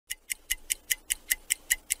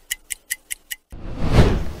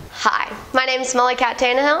my name is Molly Cat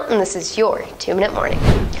Tannehill, and this is your 2-Minute Morning.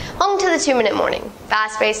 Welcome to the 2-Minute Morning,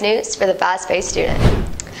 fast-paced news for the fast-paced student.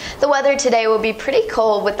 The weather today will be pretty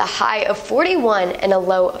cold with a high of 41 and a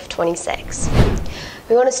low of 26.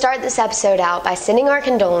 We want to start this episode out by sending our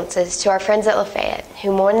condolences to our friends at Lafayette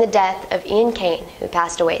who mourn the death of Ian Kane, who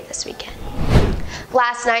passed away this weekend.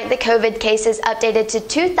 Last night, the COVID cases updated to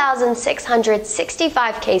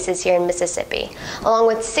 2,665 cases here in Mississippi, along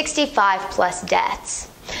with 65 plus deaths.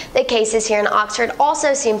 The cases here in Oxford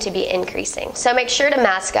also seem to be increasing, so make sure to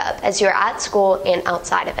mask up as you're at school and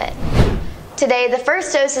outside of it. Today, the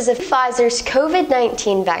first doses of Pfizer's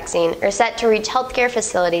COVID-19 vaccine are set to reach healthcare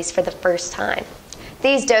facilities for the first time.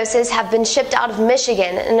 These doses have been shipped out of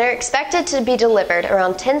Michigan and are expected to be delivered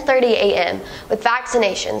around 10:30 a.m. with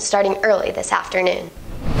vaccinations starting early this afternoon.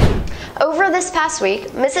 Over this past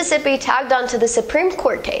week, Mississippi tagged onto the Supreme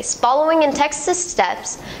Court case following in Texas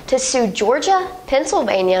steps to sue Georgia,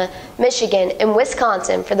 Pennsylvania, Michigan, and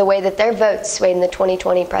Wisconsin for the way that their votes swayed in the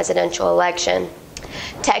 2020 presidential election.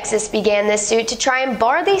 Texas began this suit to try and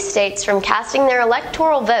bar these states from casting their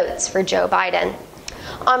electoral votes for Joe Biden.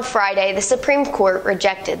 On Friday, the Supreme Court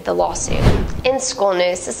rejected the lawsuit. In school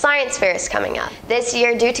news, the science fair is coming up. This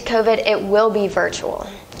year, due to COVID, it will be virtual.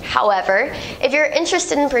 However, if you're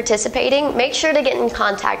interested in participating, make sure to get in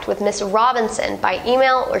contact with Ms. Robinson by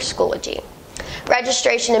email or Schoology.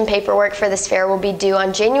 Registration and paperwork for this fair will be due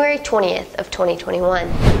on January 20th of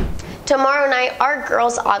 2021. Tomorrow night, our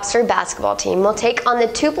girls' Oxford basketball team will take on the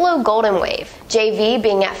Tupelo Golden Wave, JV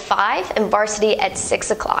being at 5 and varsity at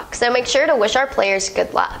 6 o'clock, so make sure to wish our players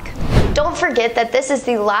good luck. Don't forget that this is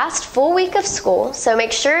the last full week of school, so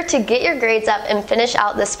make sure to get your grades up and finish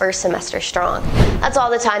out this first semester strong. That's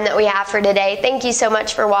all the time that we have for today. Thank you so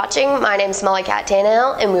much for watching. My name is Molly Cat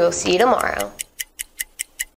Tannehill, and we will see you tomorrow.